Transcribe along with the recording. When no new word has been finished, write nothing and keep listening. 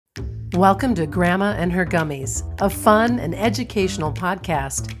Welcome to Grandma and Her Gummies, a fun and educational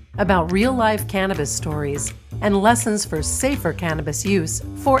podcast about real-life cannabis stories and lessons for safer cannabis use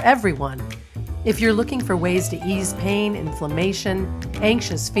for everyone. If you're looking for ways to ease pain, inflammation,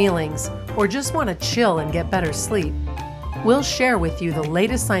 anxious feelings, or just want to chill and get better sleep, we'll share with you the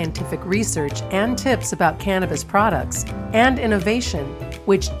latest scientific research and tips about cannabis products and innovation,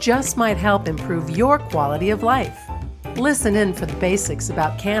 which just might help improve your quality of life. Listen in for the basics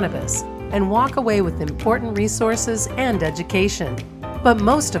about cannabis and walk away with important resources and education. But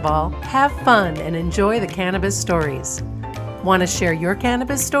most of all, have fun and enjoy the cannabis stories. Want to share your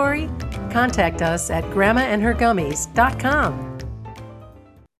cannabis story? Contact us at grandmaandhergummies.com.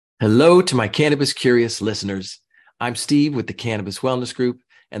 Hello to my cannabis curious listeners. I'm Steve with the Cannabis Wellness Group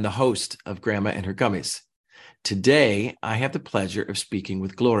and the host of Grandma and Her Gummies. Today, I have the pleasure of speaking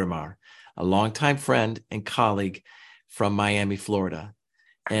with Glorimar, a longtime friend and colleague from Miami, Florida.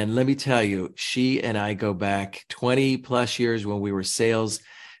 And let me tell you, she and I go back 20 plus years when we were sales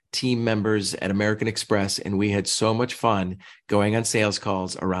team members at American Express, and we had so much fun going on sales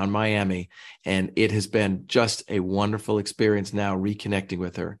calls around Miami. And it has been just a wonderful experience now reconnecting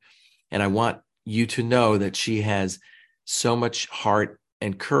with her. And I want you to know that she has so much heart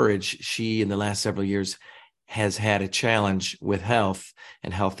and courage. She, in the last several years, has had a challenge with health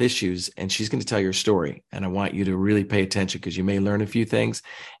and health issues, and she's going to tell your story. And I want you to really pay attention because you may learn a few things.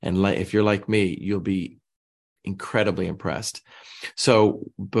 And if you're like me, you'll be incredibly impressed. So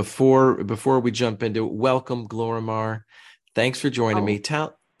before we jump into it, welcome, Glorimar. Thanks for joining me.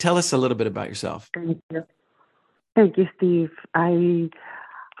 Tell us a little bit about yourself. Thank you, Steve. I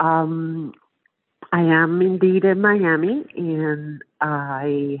am indeed in Miami, and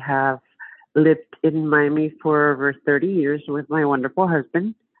I have lived in Miami for over 30 years with my wonderful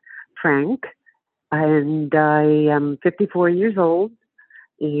husband, Frank, and I am 54 years old,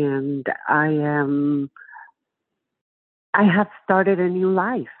 and I have started a new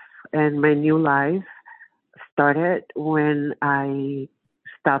life, and my new life started when I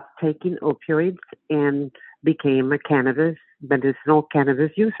stopped taking opioids and became a medicinal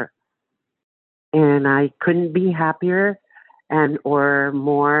cannabis user. And I couldn't be happier or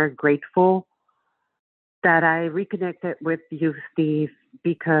more grateful that I reconnected with you, Steve,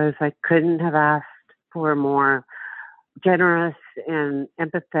 because I couldn't have asked for a more generous and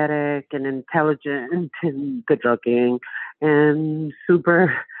empathetic and intelligent and good-looking and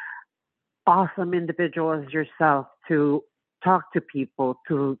super awesome individual as yourself to talk to people,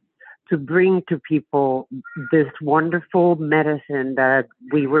 to bring to people this wonderful medicine that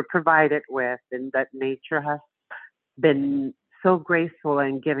we were provided with and that nature has been so graceful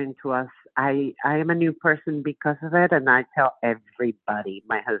and given to us. I am a new person because of it, and I tell everybody.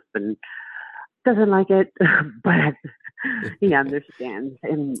 My husband doesn't like it, but he understands.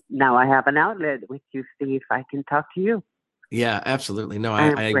 And now I have an outlet with you, Steve. I can talk to you. Yeah, absolutely. No,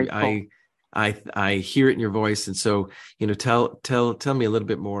 I hear it in your voice. And so, tell me a little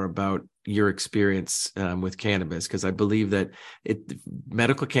bit more about your experience with cannabis, because I believe that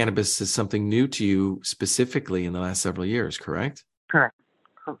medical cannabis is something new to you specifically in the last several years, correct? Correct.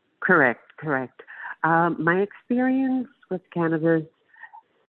 My experience with cannabis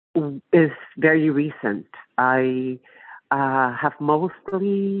is very recent. I have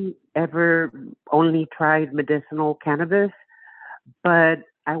mostly ever only tried medicinal cannabis, but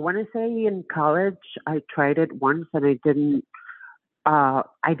I want to say in college I tried it once and I didn't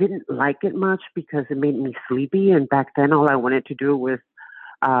like it much because it made me sleepy. And back then all I wanted to do was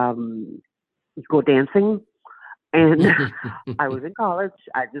go dancing. And I was in college.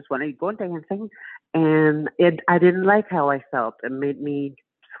 I just wanted to go dancing. And I didn't like how I felt. It made me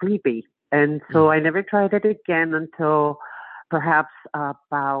sleepy. And so I never tried it again until perhaps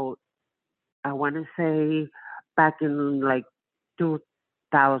about, I want to say, back in like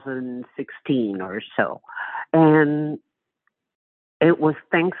 2016 or so. And it was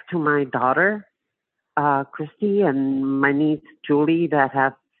thanks to my daughter, Christy, and my niece, Julie, that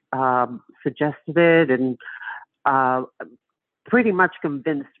have suggested it and pretty much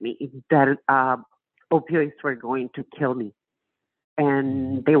convinced me that opioids were going to kill me.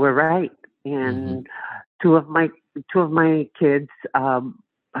 And they were right. And two of my kids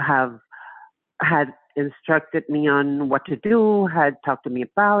have had instructed me on what to do, had talked to me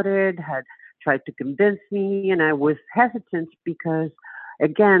about it, had tried to convince me, and I was hesitant because,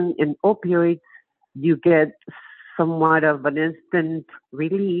 again, in opioids, you get somewhat of an instant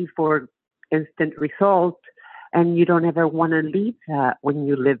relief or instant result, and you don't ever want to leave that when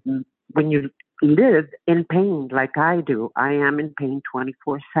you live in pain like I do. I am in pain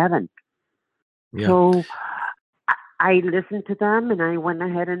 24/7. Yeah. So I listened to them and I went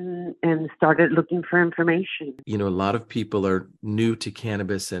ahead and started looking for information. A lot of people are new to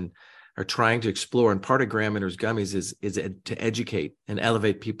cannabis and are trying to explore. And part of Graham and Her's Gummies is to educate and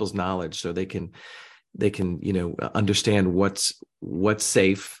elevate people's knowledge so they can understand what's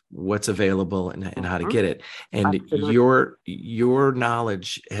safe, what's available, and how to get it. And Absolutely. your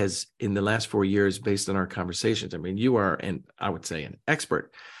knowledge has, in the last 4 years, based on our conversations, I mean, you are, and I would say, an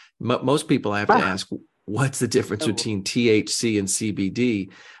expert. Most people I have to ask, what's the difference between THC and CBD?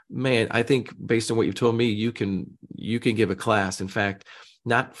 Man, I think based on what you've told me, you can give a class. In fact,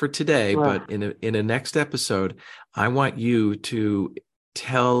 not for today, but in a next episode, I want you to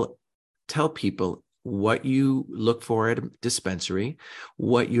tell people what you look for at a dispensary,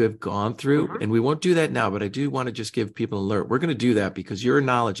 what you have gone through. And we won't do that now, but I do want to just give people an alert. We're going to do that because your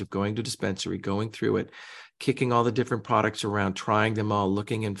knowledge of going to dispensary, going through it, kicking all the different products around, trying them all,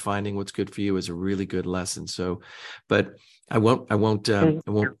 looking and finding what's good for you is a really good lesson. So, but I won't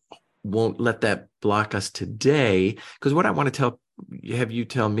let that block us today, because what I want to have you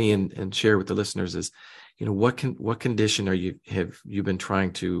tell me and share with the listeners is, what condition have you been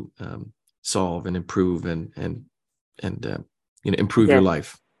trying to solve and improve and improve your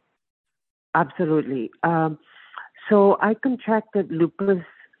life? Absolutely. So I contracted lupus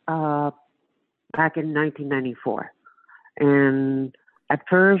back in 1994, and at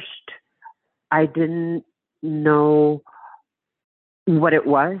first I didn't know what it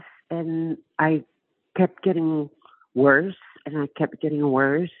was, and I kept getting worse, and I kept getting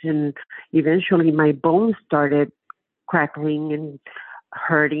worse, and eventually my bones started crackling and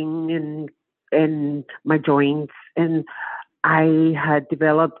hurting and my joints, and I had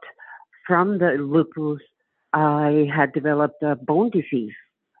developed from the lupus, I had developed a bone disease,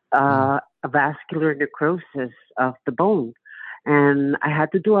 a vascular necrosis of the bone. And I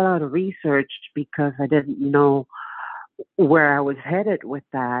had to do a lot of research because I didn't know where I was headed with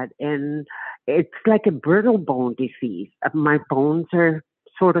that. And it's like a brittle bone disease. My bones are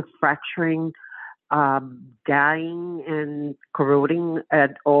sort of fracturing, dying and corroding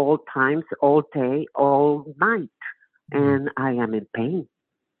at all times, all day, all night. And I am in pain,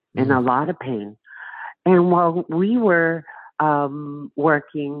 in a lot of pain. And while we were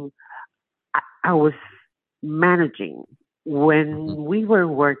working, I was managing. When we were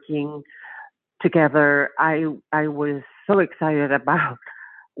working together, I was so excited about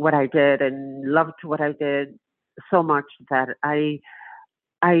what I did and loved what I did so much that I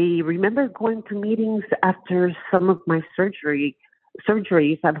remember going to meetings after some of my surgeries.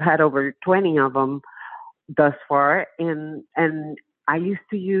 I've had over 20 of them thus far, and I used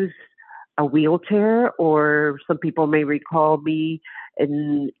to use a wheelchair, or some people may recall me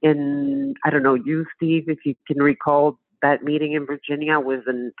in I don't know, you, Steve, if you can recall that meeting in Virginia. I was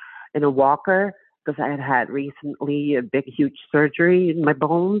in a walker because I had recently a big, huge surgery in my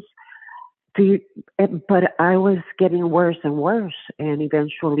bones. But I was getting worse and worse, and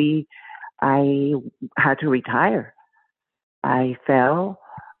eventually I had to retire. I fell,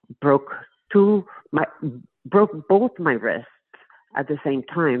 broke both my wrists at the same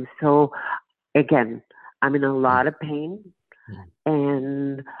time. So again, I'm in a lot of pain,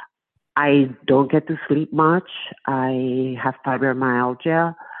 and I don't get to sleep much. I have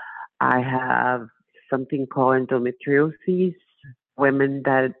fibromyalgia. I have something called endometriosis. Women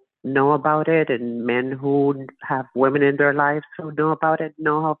that know about it, and men who have women in their lives who know about it,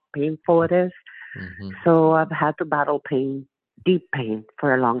 know how painful it is. So I've had to battle pain, deep pain,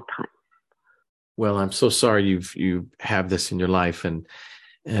 for a long time. Well, I'm so sorry you have this in your life,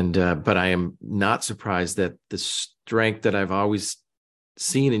 but I am not surprised that the strength that I've always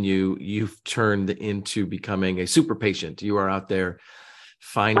seen in you've turned into becoming a super patient. You are out there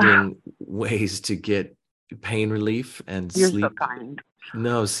finding ways to get pain relief and You're sleep. so kind.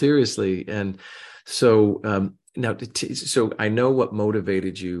 No, seriously. And so now, so I know what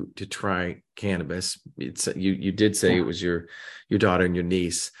motivated you to try cannabis. You did say it was your daughter and your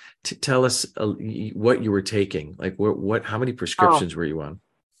niece. Tell us what you were taking. Like how many prescriptions were you on?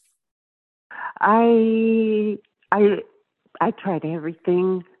 I tried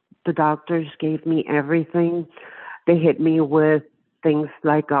everything. The doctors gave me everything. They hit me with things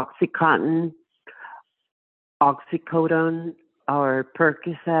like Oxycontin, oxycodone, or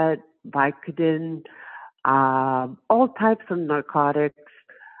Percocet, Vicodin, all types of narcotics,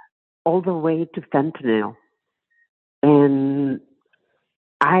 all the way to fentanyl. And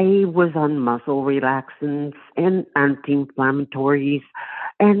I was on muscle relaxants and anti-inflammatories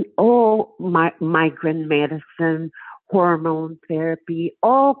and all migraine medicine, hormone therapy,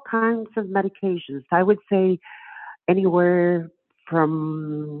 all kinds of medications. I would say anywhere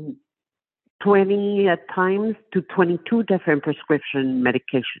from 20 at times to 22 different prescription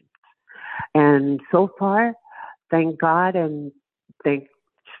medications. And so far, thank God and thanks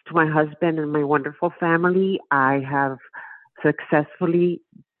to my husband and my wonderful family, I have successfully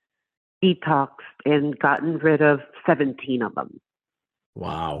detoxed and gotten rid of 17 of them.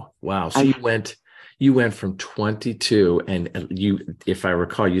 Wow. Wow. So you went from 22 and you, if I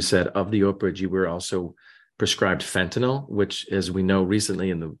recall, you said of the opioids, you were also prescribed fentanyl, which, as we know recently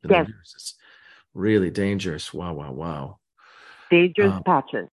in the Yes, news, is really dangerous. Wow. Wow. Wow. dangerous Um,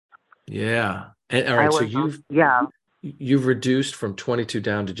 patches. yeah. And all I right. So was on, yeah. you've reduced from 22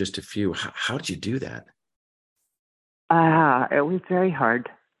 down to just a few. How did you do that? It was very hard.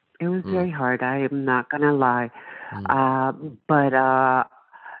 It was Mm, very hard. I am not gonna lie. mm, But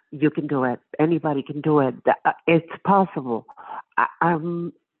you can do it. Anybody can do it. It's possible. I,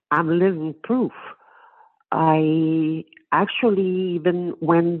 I'm I'm living proof. I actually even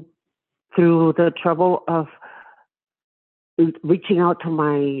went through the trouble of reaching out to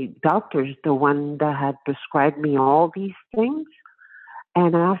my doctors, the one that had prescribed me all these things,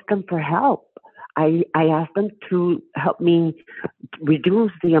 and asked them for help. I asked them to help me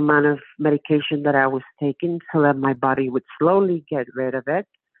reduce the amount of medication that I was taking so that my body would slowly get rid of it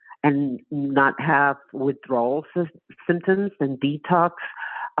and not have withdrawal symptoms and detox,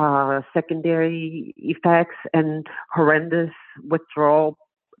 secondary effects, and horrendous withdrawal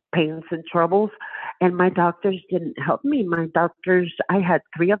pains and troubles. And my doctors didn't help me. My doctors, I had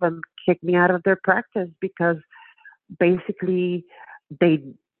three of them kick me out of their practice because basically they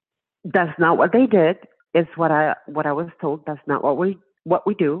that's not what they did. Is what I was told. That's not what we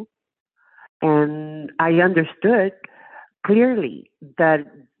do. And I understood clearly that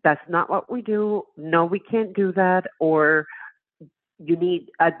that's not what we do. No, we can't do that, or you need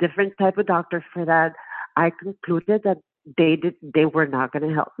a different type of doctor for that. I concluded that they were not going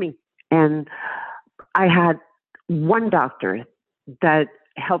to help me. And I had one doctor that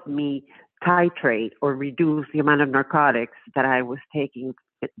helped me titrate or reduce the amount of narcotics that I was taking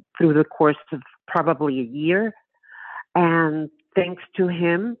through the course of probably a year. And thanks to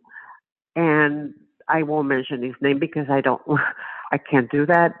him, and I won't mention his name because I can't do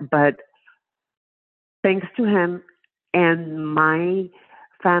that, but thanks to him and my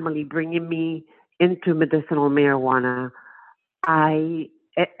family bringing me into medicinal marijuana,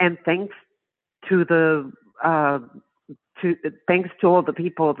 and to the uh, thanks to all the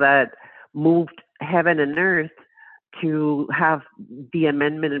people that moved heaven and earth to have the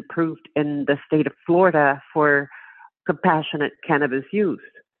amendment approved in the state of Florida for compassionate cannabis use.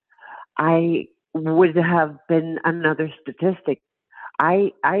 I would have been another statistic.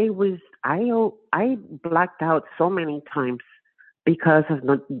 I blacked out so many times because of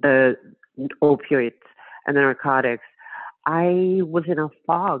the opioids and the narcotics. I was in a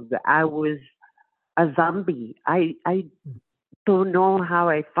fog. I was a zombie. I don't know how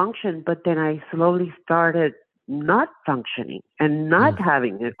I functioned, but then I slowly started not functioning and not mm,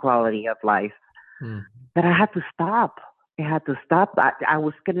 having a quality of life mm, that I had to stop. I had to stop. I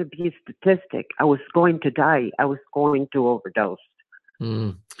was going to be a statistic. I was going to die. I was going to overdose.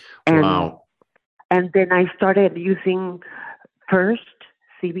 mm. And Wow. and then I started using first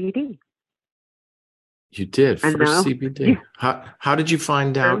CBD. You did And first now, CBD. How did you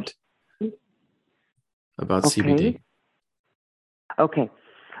find first, out about okay, CBD? okay.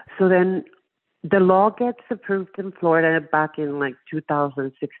 So then the law gets approved in Florida back in like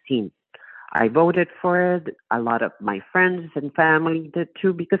 2016. I voted for it. A lot of my friends and family did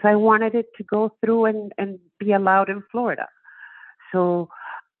too because I wanted it to go through and be allowed in Florida. So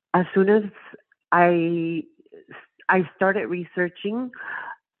as soon as I I started researching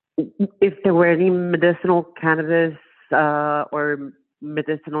if there were any medicinal cannabis or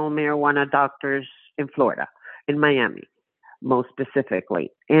medicinal marijuana doctors in Florida, in Miami, most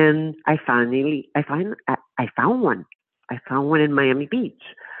specifically. And I found one. I found one in Miami Beach.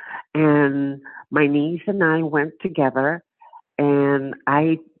 And my niece and I went together and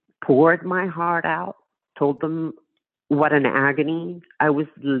I poured my heart out, told them what an agony I was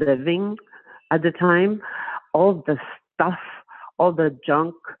living at the time, all the stuff, all the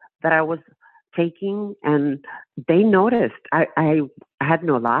junk that I was taking, and they noticed I had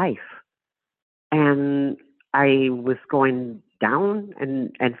no life, and I was going down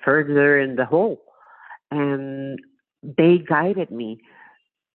and further in the hole, and they guided me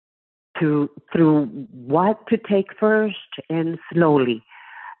to through what to take first and slowly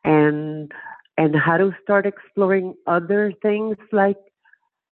and how to start exploring other things like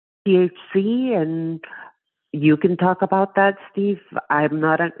THC. And you can talk about that, Steve. I'm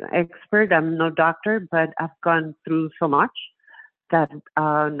not an expert, I'm no doctor, but I've gone through so much that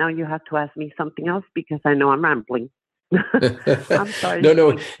now you have to ask me something else because I know I'm rambling. I'm sorry. No,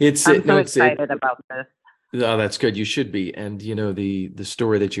 I'm so it's it. excited about this. Oh, that's good. You should be. And the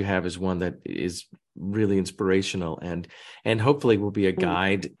story that you have is one that is really inspirational and hopefully will be a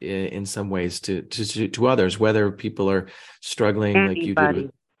guide in some ways to others, whether people are struggling like you did Anybody.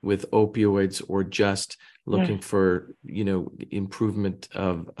 with opioids or just Yes. looking for, improvement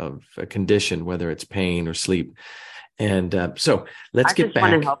of a condition, whether it's pain or sleep. And so let's I get just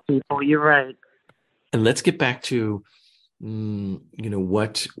want to back help people. You're right. and let's get back to,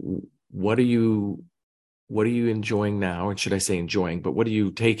 what are you enjoying now? And should I say enjoying, but what are you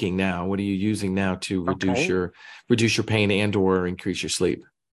taking now? What are you using now to Okay. reduce your pain and or increase your sleep?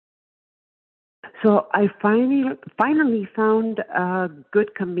 So I finally found a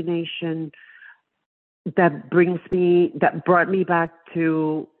good combination that brought me back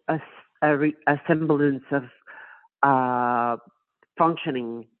to a semblance of uh,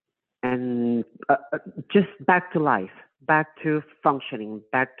 functioning and just back to life, back to functioning,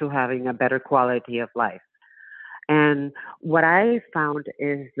 back to having a better quality of life. And what I found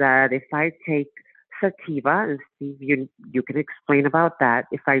is that if I take sativa, and Steve, you can explain about that.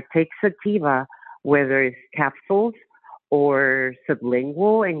 If I take sativa, whether it's capsules or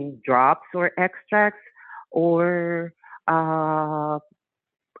sublingual in drops or extracts, or uh,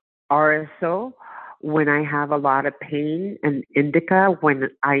 RSO when I have a lot of pain, and indica when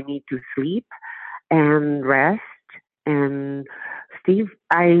I need to sleep and rest. And Steve,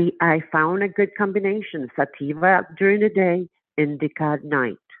 I found a good combination: sativa during the day, indica at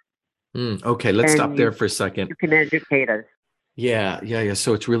night. Okay, let's stop And there for a second. you can educate us. Yeah.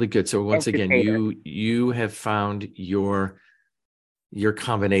 So it's really good. So once again, Educate us. you have found your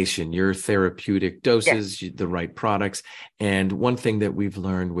combination, your therapeutic Yes. doses, the right products. And one thing that we've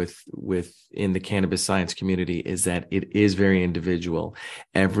learned with in the cannabis science community is that it is very individual.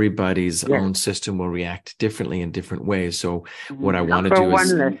 Everybody's Yes. own system will react differently in different ways. So what I want to Number do one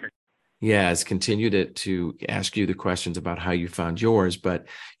is, lesson. yeah, is continue to ask you the questions about how you found yours. But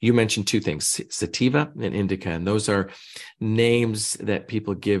you mentioned two things, sativa and indica, and those are names that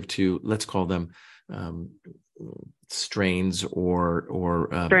people give to, let's call them um, strains or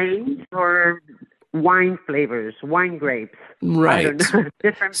Strains or wine flavors, wine grapes. I don't right, know.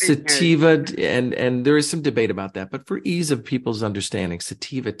 Different vineyards. sativa, and there is some debate about that, but for ease of people's understanding,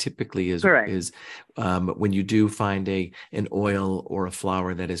 sativa typically Correct. is when you do find an oil or a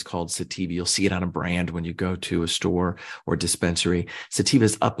flower that is called sativa, you'll see it on a brand when you go to a store or dispensary. Sativa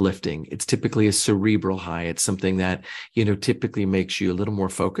is uplifting. It's typically a cerebral high. It's something that typically makes you a little more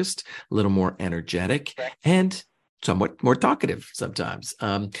focused, a little more energetic, Correct. and somewhat more talkative sometimes.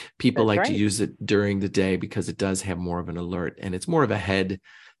 People That's like to right. use it during the day because it does have more of an alert and it's more of a head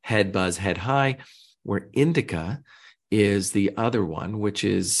buzz, head high, where indica is the other one, which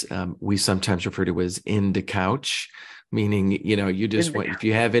is we sometimes refer to as indicouch, meaning you just want, if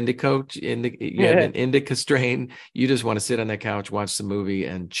you have you have an indica strain, you just want to sit on that couch, watch the movie,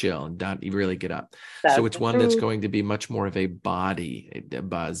 and chill and not really get up. So That's it's the one that's truth. going to be much more of a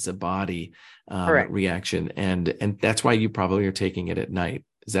buzz, a body Correct. reaction, and that's why you probably are taking it at night.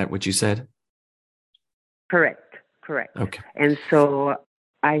 Is that what you said? Correct. Correct. Okay. And so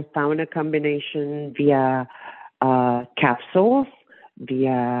I found a combination via capsules,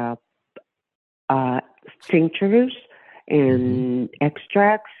 via uh, tinctures, Mm-hmm. and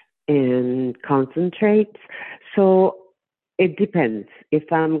extracts and concentrates. So it depends. If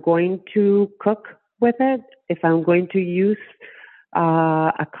I'm going to cook with it, if I'm going to use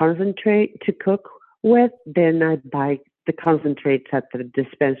a concentrate to cook with, then I buy the concentrates at the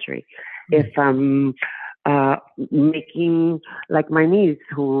dispensary. If I'm uh, making, like my niece,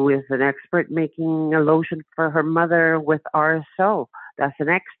 who is an expert making a lotion for her mother with RSO, that's an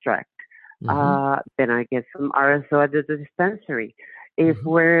extract. Mm-hmm. Then I get some RSO at the dispensary. If Mm-hmm.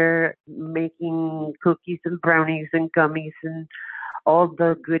 we're making cookies and brownies and gummies and all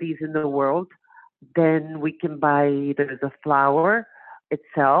the goodies in the world, then we can buy either the flour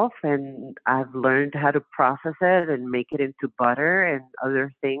itself, and I've learned how to process it and make it into butter and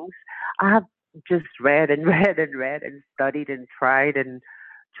other things. I have just read and read and read and studied and tried, and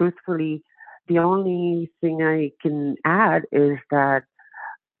truthfully, the only thing I can add is that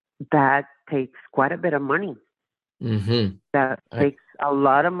that takes quite a bit of money. Mm-hmm. That I, takes a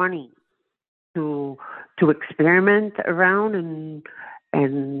lot of money to experiment around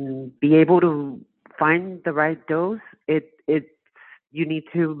and be able to find the right dose. It you need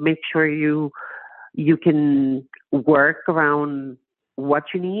to make sure you can work around what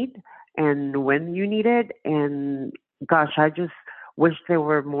you need and when you need it. And gosh, I just wish there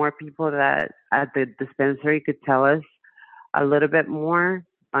were more people that at the dispensary could tell us a little bit more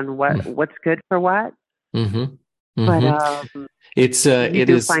on what's good for what. Mm-hmm. But Mm-hmm. you It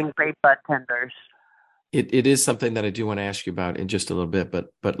do is. find great bartenders. It is something that I do want to ask you about in just a little bit,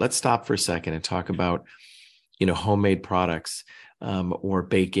 but let's stop for a second and talk about, homemade products, or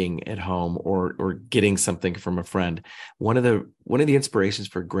baking at home, or getting something from a friend. One of the inspirations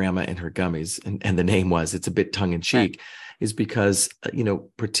for Grandma and her gummies, and the name it's a bit tongue in Right. cheek, is because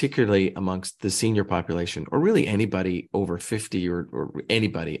particularly amongst the senior population, or really anybody over 50, or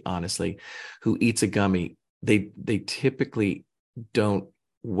anybody honestly who eats a gummy, they typically don't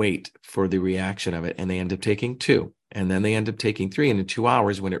wait for the reaction of it, and they end up taking two, and then they end up taking three, and in 2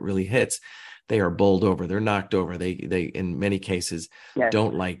 hours, when it really hits, they are bowled over, they're knocked over, they in many cases Yes.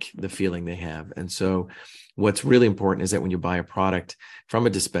 don't like the feeling they have. And so what's really important is that when you buy a product from a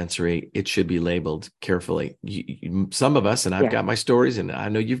dispensary, it should be labeled carefully. Some of us, and I've Yes. got my stories, and I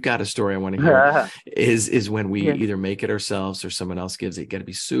know you've got a story I want to hear, is when we Yes. either make it ourselves or someone else gives it. You got to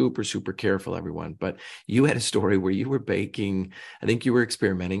be super, super careful, everyone. But you had a story where you were baking, I think you were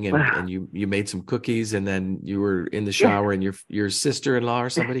experimenting, and you made some cookies, and then you were in the shower, and your sister-in-law or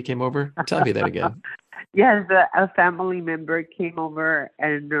somebody came over. Tell me that again. Yes, a family member came over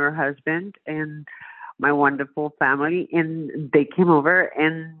and her husband and my wonderful family, and they came over,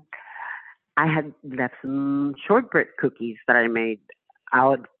 and I had left some shortbread cookies that I made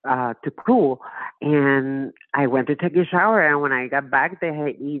out to cool, and I went to take a shower, and when I got back, they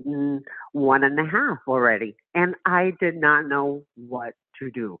had eaten one and a half already, and I did not know what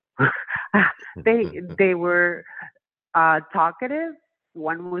to do. They were talkative.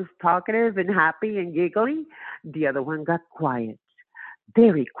 One was talkative and happy and giggly. The other one got quiet,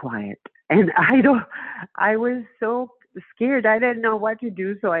 very quiet. And I was so scared. I didn't know what to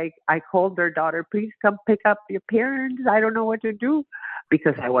do. So I called their daughter, please come pick up your parents. I don't know what to do,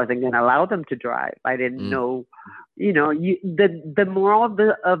 because I wasn't going to allow them to drive. I didn't know, the moral of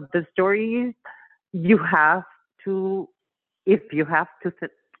the story is you have to, if you have to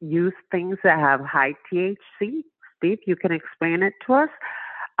use things that have high THC, Steve, you can explain it to us.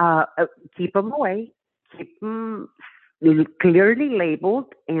 Keep them away. Keep them clearly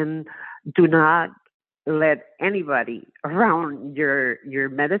labeled, and do not let anybody around your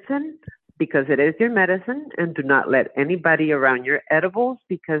medicine, because it is your medicine, and do not let anybody around your edibles,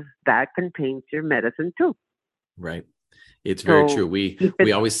 because that contains your medicine too. Right. It's very true. So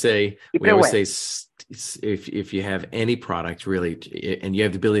We always say, keep it away. if you have any product really, and you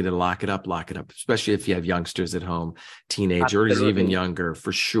have the ability to lock it up, especially if you have youngsters at home, teenagers, Absolutely. even younger,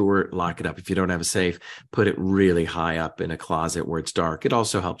 for sure, lock it up. If you don't have a safe, put it really high up in a closet where it's dark. It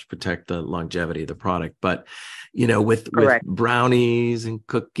also helps protect the longevity of the product. But, with Correct. brownies and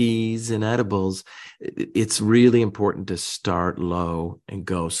cookies and edibles, it's really important to start low and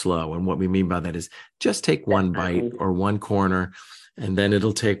go slow. And what we mean by that is just take one bite or one corner, and then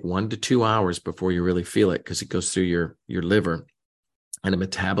it'll take 1 to 2 hours before you really feel it, because it goes through your liver, and it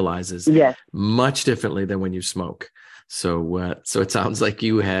metabolizes Yes. much differently than when you smoke. So it sounds like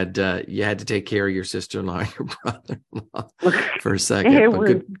you had to take care of your sister-in-law and your brother-in-law for a second. It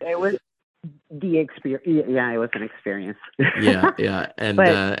was the experience. Yeah, it was an experience. Yeah, and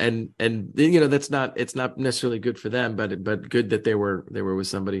But that's not, it's not necessarily good for them, but good that they were with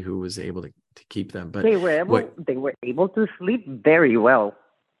somebody who was able to keep them. But they were able to sleep very well.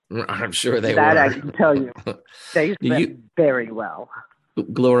 I'm sure they That were. I can tell you. They slept You, very well.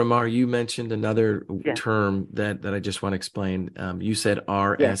 Glorimar, you mentioned another Yes. term that I just want to explain. You said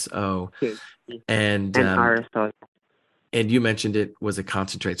Yes. RSO, Okay. and And RSO. you mentioned it was a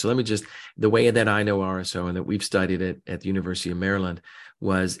concentrate. So let me just, the way that I know RSO and that we've studied it at the University of Maryland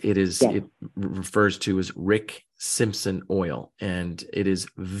was Yes. it refers to as Rick Simpson oil. And it is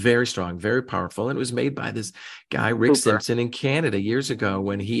very strong, very powerful. And it was made by this guy, Rick Simpson, in Canada years ago,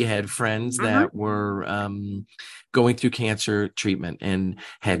 when he had friends that were going through cancer treatment and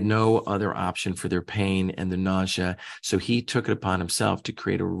had no other option for their pain and the nausea. So he took it upon himself to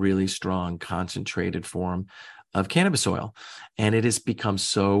create a really strong concentrated form of cannabis oil. And it has become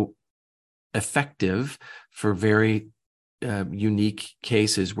so effective for very unique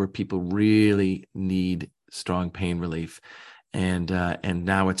cases where people really need strong pain relief. And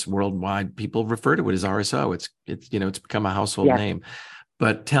now it's worldwide. People refer to it as RSO. It's become a household name.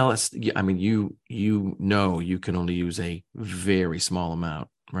 But tell us, I mean, you can only use a very small amount,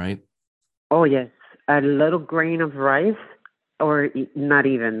 right? Oh yes, a little grain of rice, or not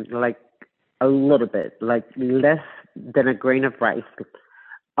even, like a little bit, like less than a grain of rice.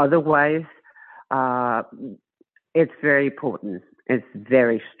 Otherwise, uh, it's very potent. It's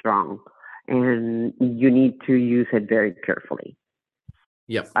very strong, and you need to use it very carefully.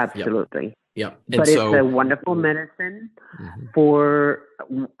 Yep. Absolutely. Yeah. And But it's a so, wonderful medicine mhm. for,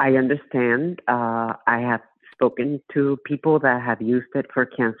 I understand, I have spoken to people that have used it for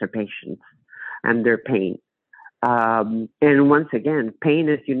cancer patients and their pain. And once again, pain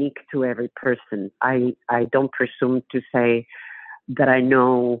is unique to every person. I don't presume to say that I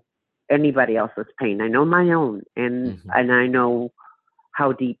know anybody else's pain. I know my own, Mhm. and I know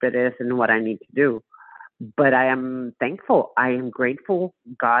how deep it is and what I need to do. But I am thankful. I am grateful.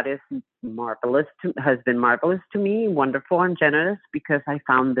 God is marvelous has been marvelous to me, wonderful and generous, because I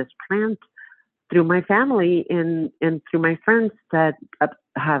found this plant through my family and through my friends that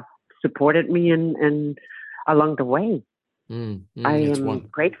have supported me and along the way. I It's am one.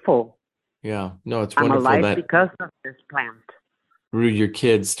 grateful. Yeah. No, it's I'm wonderful alive that because of this plant. through your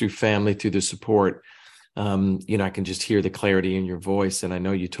kids, through family, through the support, I can just hear the clarity in your voice. And I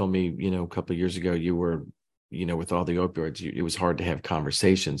know you told me, a couple of years ago, you were, with all the opioids, it was hard to have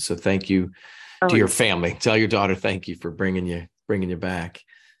conversations. So thank you Oh, to your yeah, family. Tell your daughter, thank you for bringing you back.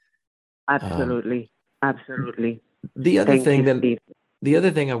 Um, absolutely. Absolutely. the other Thank thing you, that Steve. the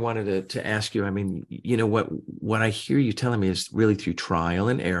other thing I wanted to ask you, I mean, what I hear you telling me is really through trial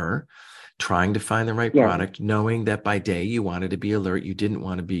and error, trying to find the right Yes. product, knowing that by day you wanted to be alert, you didn't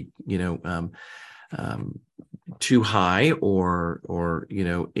want to be, um, too high or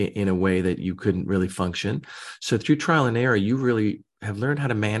in a way that you couldn't really function. So through trial and error, you really have learned how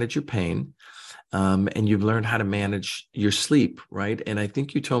to manage your pain, and you've learned how to manage your sleep, right? And I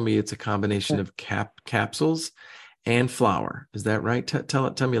think you told me it's a combination of capsules and flour. Is that right?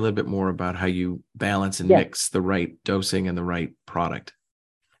 Tell me a little bit more about how you balance and Yes. mix the right dosing and the right product.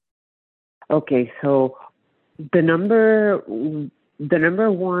 Okay. So the number the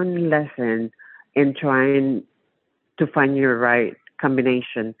number one lesson in trying to find your right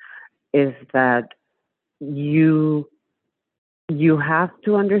combination is that you you have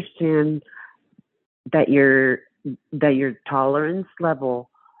to understand that your tolerance level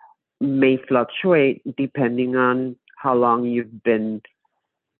may fluctuate depending on how long you've been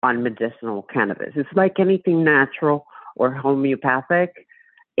on medicinal cannabis. It's like anything natural or homeopathic.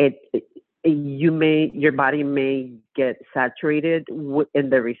 It your body may get saturated in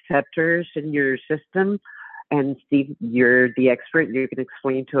the receptors in your system. And Steve, you're the expert. You can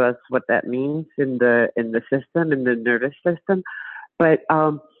explain to us what that means in the system, in the nervous system. But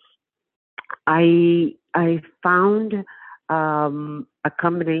I found a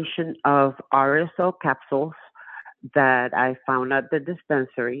combination of RSO capsules that I found at the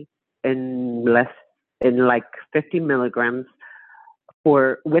dispensary in less in like 50 milligrams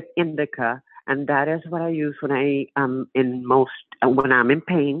for with indica, and that is what I use when I am in most when I'm in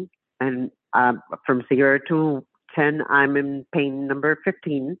pain. And from 0 to 10, I'm in pain number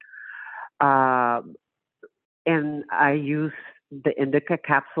 15. Uh, and I use the indica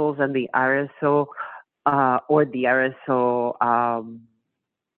capsules and the RSO or the RSO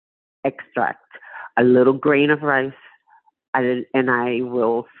extract, a little grain of rice, and I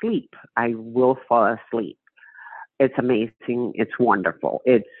will sleep. I will fall asleep. It's amazing. It's wonderful.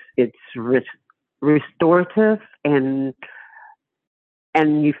 It's restorative and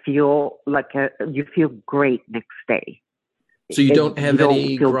you feel great next day. So you don't You have don't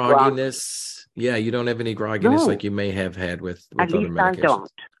any feel groggy. grogginess. Yeah, you don't have any grogginess like No, you may have had with at other least I medications.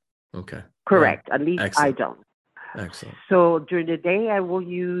 don't. Okay. Yeah. Correct. At least I Excellent. don't. Excellent. So during the day, I will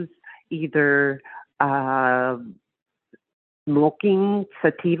use either uh, smoking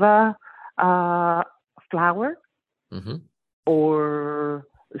sativa uh, flower, Hmm. or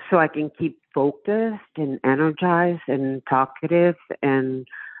so I can keep focused and energized and talkative and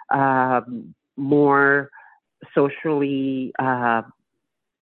more socially, I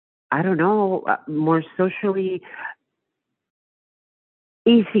don't know, more socially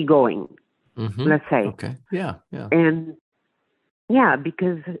easygoing, Hmm. let's say. Okay. Yeah. Yeah. And yeah,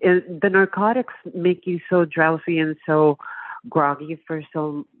 because the narcotics make you so drowsy and so groggy for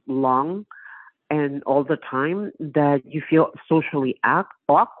so long and all the time that you feel socially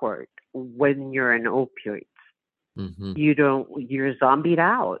awkward when you're an opioid. Hmm. You're zombied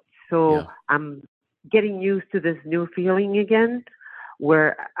out. So Yeah. I'm getting used to this new feeling again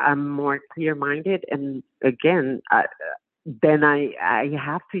where I'm more clear minded. And again, then I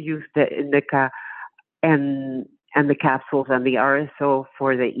have to use the indica and the capsules and the RSO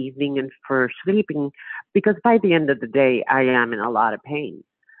for the evening and for sleeping, because by the end of the day, I am in a lot of pain.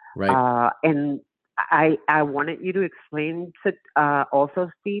 Right. And I wanted you to explain to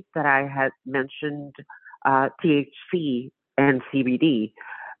also, Steve, that I had mentioned THC and CBD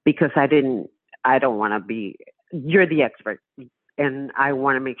because I don't want to you're the expert. And I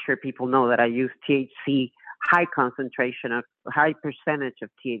want to make sure people know that I use THC high concentration of high percentage of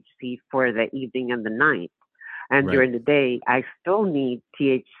THC for the evening and the night. And Right. during the day, I still need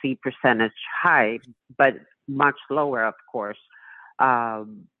THC percentage high, but much lower, of course,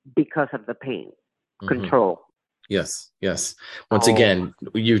 because of the pain control. Yes. Yes. Once So, again,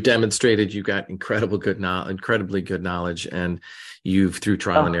 you've demonstrated you got incredibly good knowledge, and you've through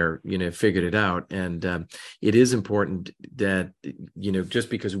trial and error, figured it out. And it is important that, just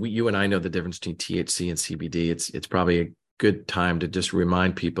because you and I know the difference between THC and CBD, it's probably a good time to just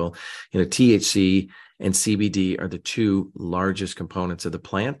remind people, THC and CBD are the two largest components of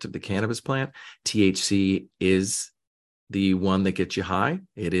the cannabis plant. THC is the one that gets you high.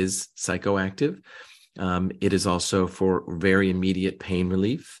 It is psychoactive. It is also for very immediate pain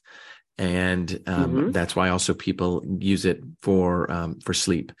relief. And that's why also people use it for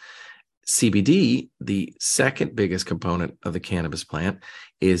sleep. CBD, the second biggest component of the cannabis plant,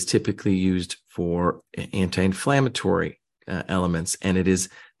 is typically used for anti-inflammatory elements, and it is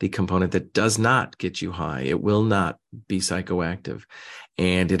the component that does not get you high. It will not be psychoactive,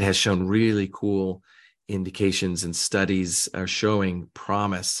 and it has shown really cool indications, and studies are showing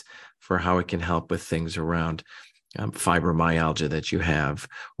promise for how it can help with things around fibromyalgia that you have,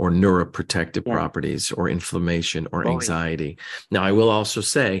 or neuroprotective properties, or inflammation, or anxiety. Now, I will also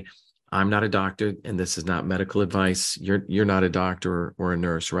say, I'm not a doctor, and this is not medical advice. You're not a doctor or a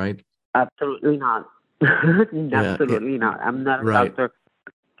nurse, right? Absolutely not. Absolutely not. I'm not a doctor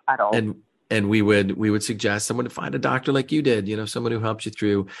at all. And we would suggest someone to find a doctor like you did, someone who helps you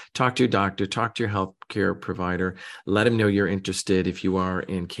through. Talk to your doctor, talk to your healthcare provider, let them know you're interested if you are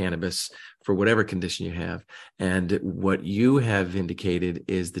in cannabis for whatever condition you have. And what you have indicated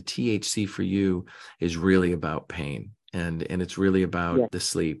is the THC for you is really about pain, and it's really about the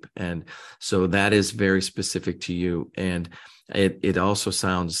sleep. And so that is very specific to you. And it also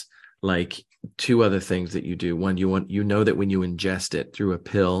sounds like two other things that you do. One, you know that when you ingest it through a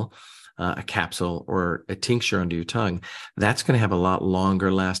pill, a capsule, or a tincture under your tongue, that's going to have a lot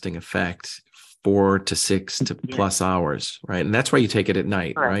longer lasting effect, 4 to 6 to plus hours, right? And that's why you take it at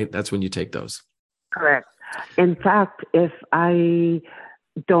night, right? That's when you take those. Correct. In fact, if I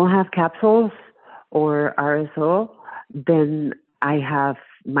don't have capsules or RSO, then I have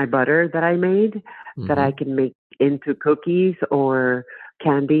my butter that I made that I can make into cookies or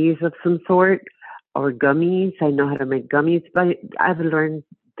candies of some sort, or gummies. I know how to make gummies, but I've learned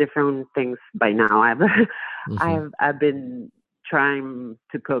different things by now. I've been trying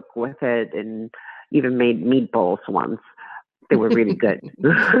to cook with it, and even made meatballs once. They were really good.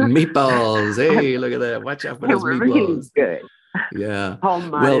 Meatballs. Hey, look at that. Watch out for those meatballs. Really good. Yeah. All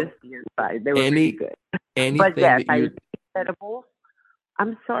modesty aside, they were really good. But yes, I eat edibles.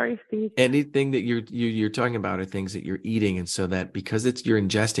 I'm sorry, Steve. Anything that you're talking about are things that you're eating, and so that because you're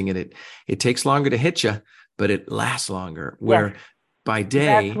ingesting it takes longer to hit you, but it lasts longer. Where by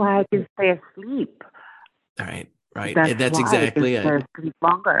day, that's why I can stay asleep. Right. That's exactly it. Stay asleep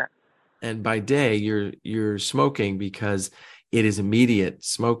longer. And by day, you're smoking because it is immediate.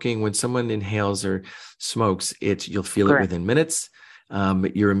 Smoking, when someone inhales or smokes, you'll feel it within minutes.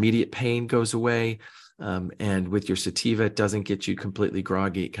 Your immediate pain goes away. And with your sativa, it doesn't get you completely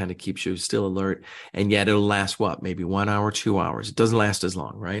groggy. It kind of keeps you still alert. And yet it'll last maybe 1 hour, 2 hours. It doesn't last as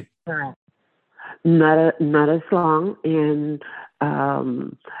long, right? Correct. Not as long. And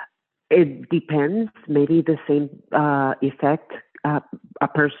it depends. Maybe the same effect. A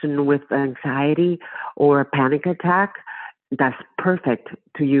person with anxiety or a panic attack, that's perfect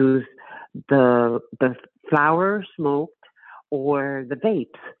to use the flower smoked or the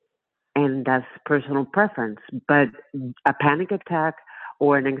vapes. And that's personal preference. But a panic attack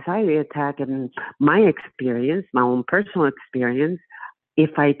or an anxiety attack, in my experience, my own personal experience,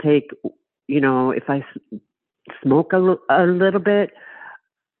 if I smoke a little bit,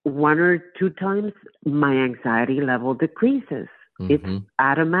 1 or 2 times, my anxiety level decreases. It's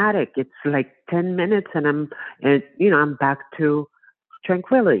automatic. It's like 10 minutes and I'm back to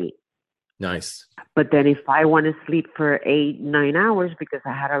tranquility. Nice. But then if I want to sleep for 8-9 hours because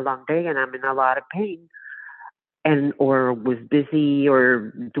I had a long day and I'm in a lot of pain, or was busy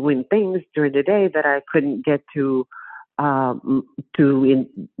or doing things during the day that I couldn't get to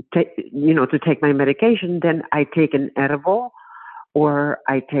take my medication, then I take an edible, or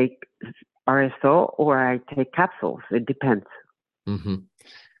I take RSO, or I take capsules. It depends.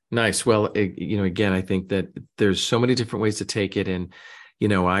 Nice. Well, again, I think that there's so many different ways to take it, and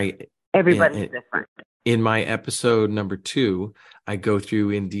everybody's different. In my episode number 2, I go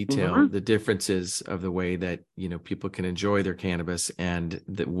through in detail Mm-hmm. the differences of the way that, people can enjoy their cannabis and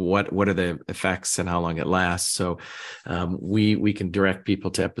what are the effects and how long it lasts. So we can direct people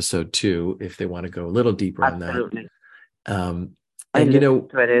to episode 2 if they want to go a little deeper on that. Absolutely. Um, I and listened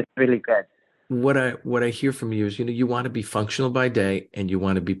to it. It's really good. what I hear from you is, you want to be functional by day and you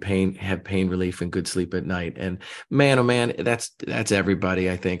want to be have pain relief and good sleep at night. And man, oh man, that's everybody.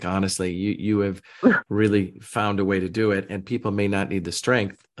 I think honestly, you have really found a way to do it. And people may not need the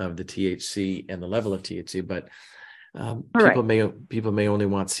strength of the THC and the level of THC, but Right. people may only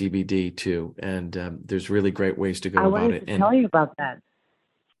want CBD too. And there's really great ways to I go about wanted it. to And tell you about that.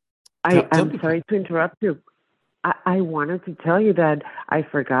 tell I'm me, sorry to interrupt you. I wanted to tell you that I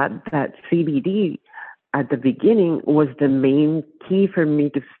forgot that CBD at the beginning was the main key for me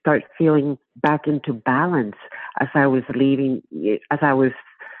to start feeling back into balance as I was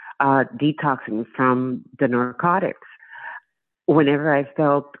detoxing from the narcotics. Whenever I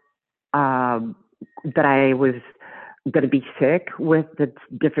felt that I was going to be sick with the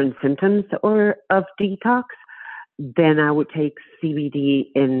different symptoms or of detox, then I would take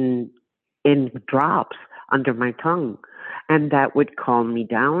CBD in drops under my tongue, and that would calm me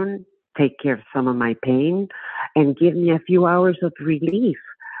down, take care of some of my pain, and give me a few hours of relief,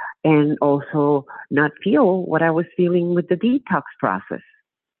 and also not feel what I was feeling with the detox process.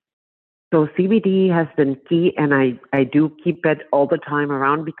 So CBD has been key, and I do keep it all the time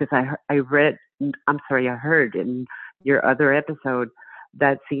around because I heard in your other episode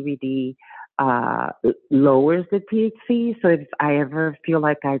that CBD lowers the THC. So if I ever feel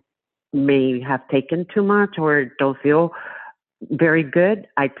like I may have taken too much or don't feel very good,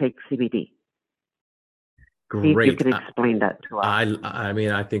 I take CBD. See if you great. can explain that to us. I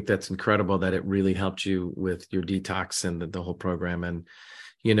mean, I think that's incredible that it really helped you with your detox and the whole program. And,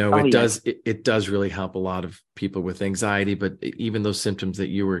 Oh, yes. it does really help a lot of people with anxiety, but even those symptoms that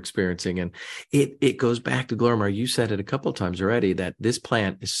you were experiencing. And it goes back to Glormar. You said it a couple of times already that this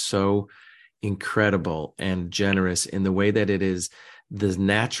plant is so incredible and generous in the way that it is the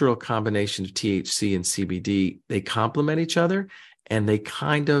natural combination of THC and CBD. They complement each other and they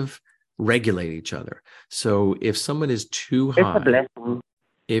kind of regulate each other. So if someone is too It's a high, blessing.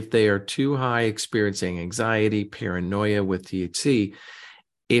 if they are too high experiencing anxiety, paranoia with THC,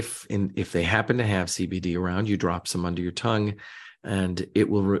 if they happen to have CBD around, you drop some under your tongue, and it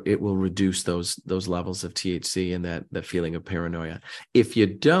will reduce those levels of THC and that feeling of paranoia. If you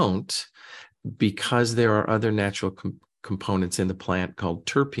don't, because there are other natural components in the plant called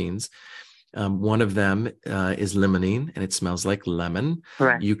terpenes. One of them is limonene, and it smells like lemon.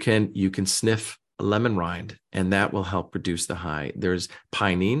 Correct. You can sniff a lemon rind, and that will help reduce the high. There's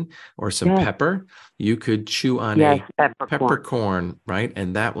pinene or some Yes. pepper. You could chew on Yes, a peppercorn. peppercorn, right?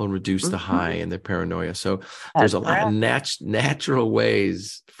 And that will reduce the high Mm-hmm. and the paranoia. So there's That's a lot of correct. natural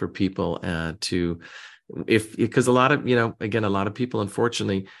ways for people because a lot of, again, a lot of people,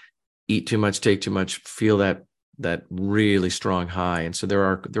 unfortunately, eat too much, take too much, feel that really strong high. And so there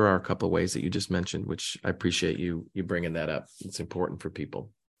are a couple of ways that you just mentioned, which I appreciate you bringing that up. It's important for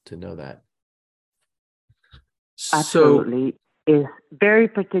people to know that. So Absolutely. Is very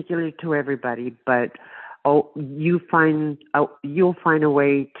particular to everybody, but you'll find a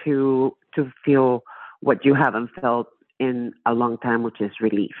way to feel what you haven't felt in a long time, which is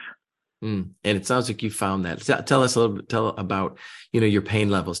relief. and it sounds like you found that. Tell us a little bit, tell about, your pain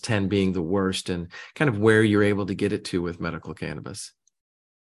levels, 10 being the worst, and kind of where you're able to get it to with medical cannabis.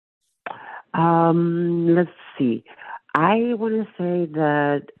 Let's see. I want to say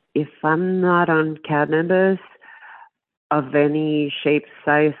that if I'm not on cannabis of any shape,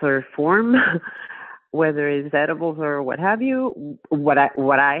 size, or form, whether it's edibles or what have you, what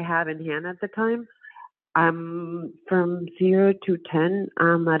I have in hand at the time, I'm from 0 to 10.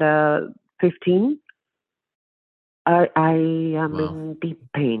 I'm at a 15. I am Wow. in deep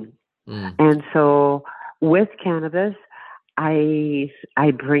pain, Mm. and so with cannabis, I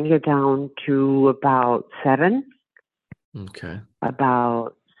bring it down to about 7, Okay.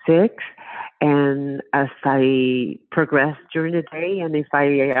 about 6, and as I progress during the day, and if I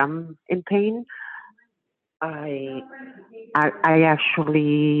am in pain, I I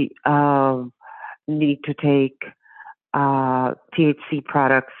actually need to take THC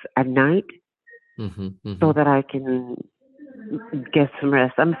products at night Mm-hmm, so mm-hmm. that I can get some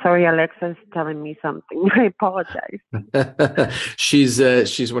rest. I'm sorry, Alexa's telling me something. I apologize. She's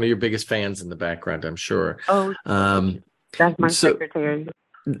one of your biggest fans in the background, I'm sure. Oh, Um, that's my so secretary.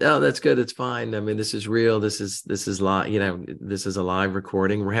 no, that's good. It's fine. I mean, this is real. This is live. This is a live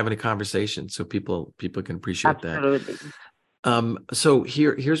recording. We're having a conversation, so people can appreciate that. Absolutely. So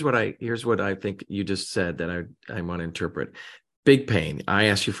here's what I think you just said that I want to interpret. Big pain. I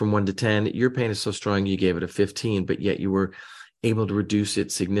asked you from 1 to 10. Your pain is so strong you gave it a 15, but yet you were able to reduce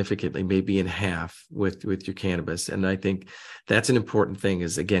it significantly, maybe in half with your cannabis. And I think that's an important thing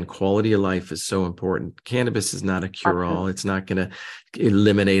is, again, quality of life is so important. Cannabis is not a cure-all. Absolutely. It's not going to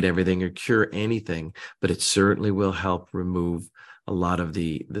eliminate everything or cure anything, but it certainly will help remove a lot of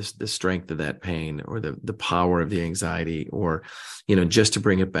the strength of that pain or the power of the anxiety, or, just to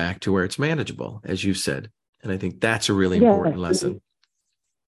bring it back to where it's manageable, as you said. And I think that's a really Yes, important lesson.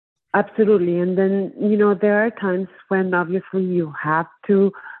 absolutely. And then, there are times when obviously you have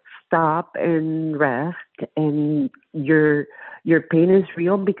to stop and rest, and your pain is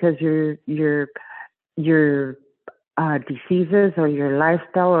real because your diseases or your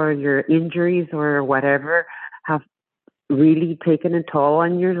lifestyle or your injuries or whatever have really taken a toll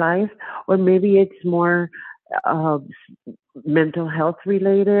on your life, or maybe it's more uh, mental health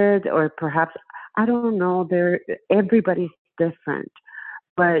related, or perhaps I don't know. Everybody's different,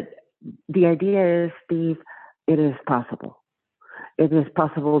 but the idea is, Steve, it is possible. It is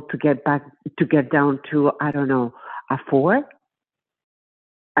possible to get down to, I don't know, a 4,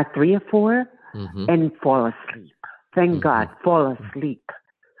 a 3, a 4, Mm-hmm. and fall asleep. Thank Mm-hmm. God, fall asleep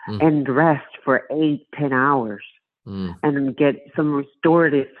Mm-hmm. and rest for 8, 10 hours Mm-hmm. and get some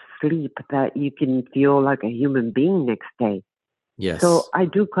restorative sleep that you can feel like a human being next day. So Yes. I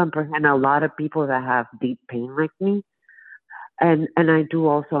do comprehend a lot of people that have deep pain like me. And I do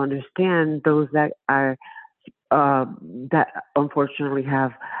also understand those uh, that unfortunately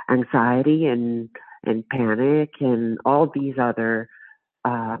have anxiety and panic and all these other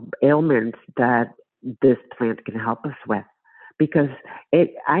ailments that this plant can help us with. Because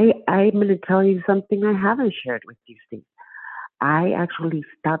I'm going to tell you something I haven't shared with you, Steve. I actually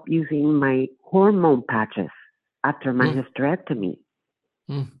stopped using my hormone patches after my Mm-hmm. hysterectomy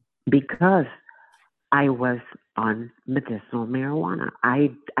because I was on medicinal marijuana.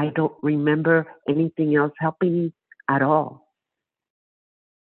 I don't remember anything else helping me at all,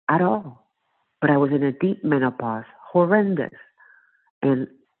 at all. But I was in a deep menopause, horrendous, and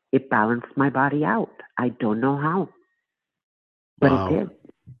it balanced my body out. I don't know how, but it Wow. did.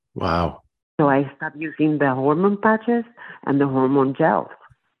 Wow. So I stopped using the hormone patches and the hormone gels.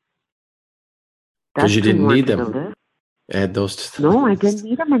 Because That's you been didn't one need to the them. list. Add those to the No, I didn't list.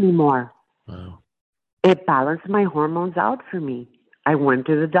 need them anymore. Wow. It balanced my hormones out for me. I went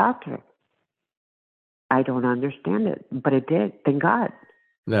to the doctor. I don't understand it, but it did. Thank God.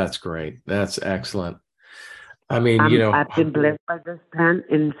 That's great. That's excellent. I mean, I've been blessed by this plant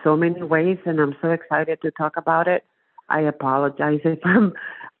in so many ways, and I'm so excited to talk about it. I apologize if I'm,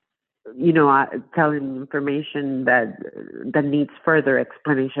 telling information that needs further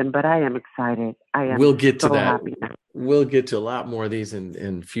explanation, but I am excited. I am we'll get to so that. happy now. We'll get to a lot more of these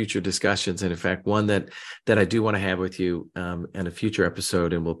in future discussions. And in fact, one that I do want to have with you in a future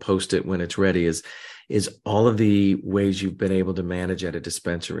episode, and we'll post it when it's ready, is all of the ways you've been able to manage at a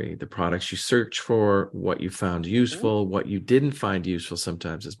dispensary, the products you search for, what you found useful, what you didn't find useful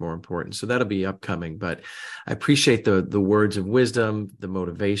sometimes is more important. So that'll be upcoming. But I appreciate the words of wisdom, the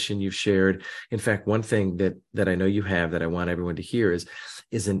motivation you've shared. In fact, one thing that I know you have that I want everyone to hear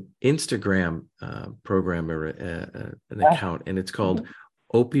is an Instagram program or an account, and it's called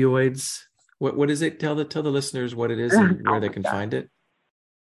Opioids. What is it? Tell the listeners what it is and where Oh they my can God. find it.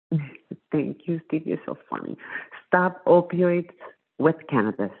 Thank you, Steve. You're so funny. Stop opioids with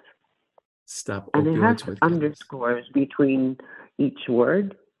cannabis. Stop And it has opioids with cannabis. underscores between each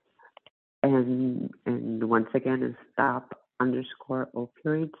word. And once again, is stop underscore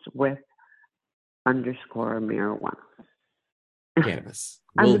opioids with underscore marijuana. Cannabis.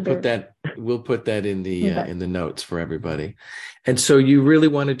 I'm We'll put embarrassed. that. We'll put that But in the notes for everybody. And so you really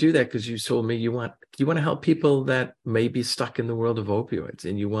want to do that because you told me you want to help people that may be stuck in the world of opioids,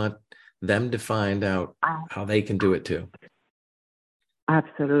 and you want them to find out I, how they can do it too.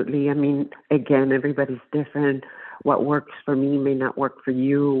 absolutely. I mean, again, everybody's different. What works for me may not work for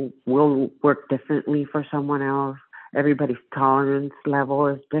you, will work differently for someone else. Everybody's tolerance level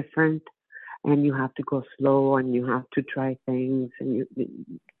is different. And you have to go slow, and you have to try things, and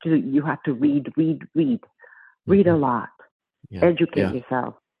you have to read a Mm-hmm. lot, Yeah. educate Yeah.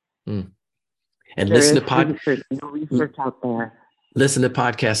 yourself. Mm. And There is research, no research out there. listen to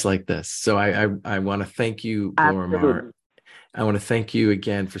podcasts like this. So I want to thank you, Glorimar. Absolutely. I want to thank you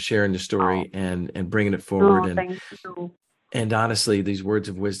again for sharing the Oh, story and bringing it forward. no, And thank you. And honestly, these words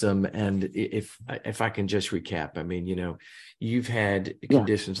of wisdom, and if I can just recap, I mean, you've had Yeah.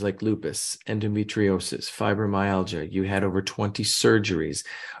 conditions like lupus, endometriosis, fibromyalgia. You had over 20 surgeries.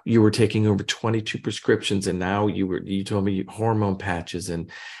 You were taking over 22 prescriptions, and now you told me hormone patches and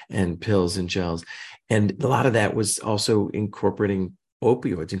pills and gels. And a lot of that was also incorporating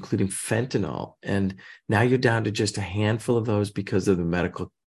opioids, including fentanyl. And now you're down to just a handful of those because of the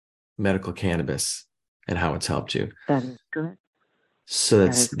medical cannabis and how it's helped you. That is correct. So That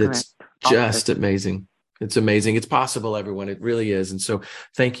is correct. that's just amazing. It's amazing. It's possible, everyone. It really is. And so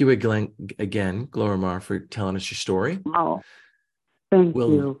thank you again, Glorimar, for telling us your story. Oh, thank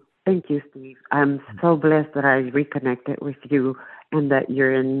you. Thank you, Steve. I'm so blessed that I reconnected with you and that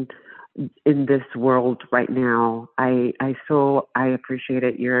you're in this world right now. I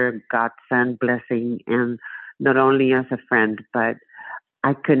appreciated your godsend blessing, and not only as a friend, but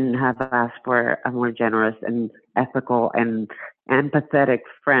I couldn't have asked for a more generous and ethical and empathetic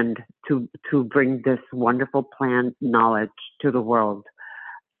friend to bring this wonderful plant knowledge to the world.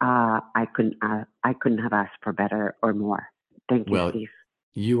 I couldn't have asked for better or more. Thank you, Steve.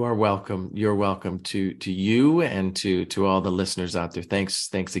 You are welcome. You're welcome to you and to all the listeners out there. Thanks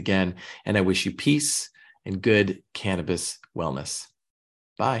again, and I wish you peace and good cannabis wellness.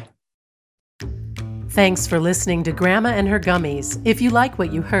 Bye. Thanks for listening to Grandma and Her Gummies. If you like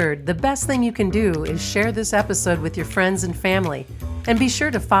what you heard, the best thing you can do is share this episode with your friends and family. And be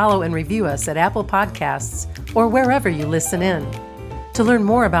sure to follow and review us at Apple Podcasts or wherever you listen in. To learn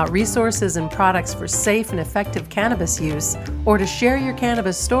more about resources and products for safe and effective cannabis use, or to share your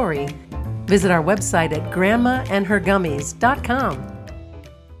cannabis story, visit our website at grandmaandhergummies.com.